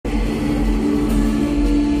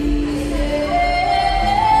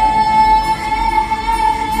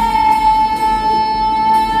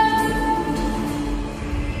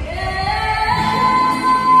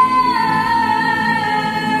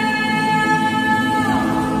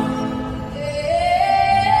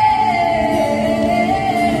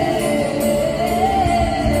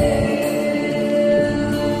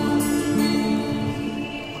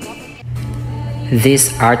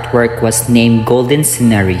This artwork was named Golden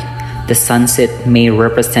Scenery. The sunset may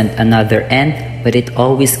represent another end, but it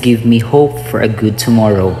always gives me hope for a good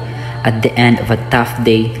tomorrow. At the end of a tough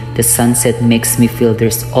day, the sunset makes me feel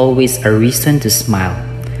there's always a reason to smile.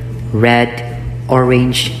 Red,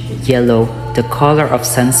 orange, yellow, the color of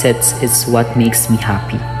sunsets is what makes me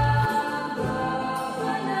happy.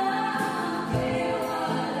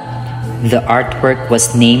 The artwork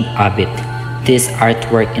was named Abit. This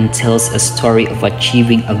artwork entails a story of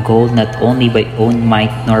achieving a goal not only by own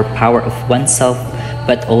might nor power of oneself,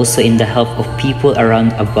 but also in the help of people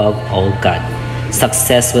around, above all God.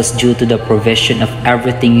 Success was due to the provision of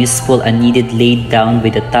everything useful and needed laid down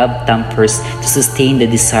with the thumbs to sustain the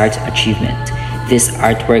desired achievement. This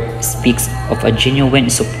artwork speaks of a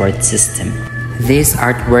genuine support system. This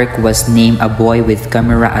artwork was named A Boy with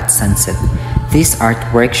Camera at Sunset. This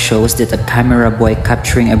artwork shows that a camera boy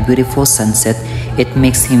capturing a beautiful sunset, it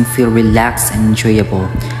makes him feel relaxed and enjoyable,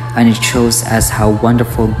 and it shows us how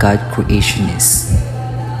wonderful God's creation is.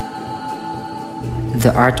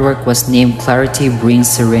 The artwork was named Clarity Brings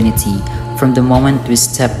Serenity. From the moment we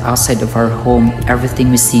step outside of our home, everything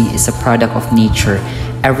we see is a product of nature.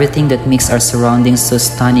 Everything that makes our surroundings so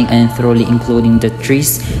stunning and enthralling, including the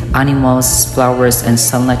trees, animals, flowers, and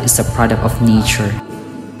sunlight, is a product of nature.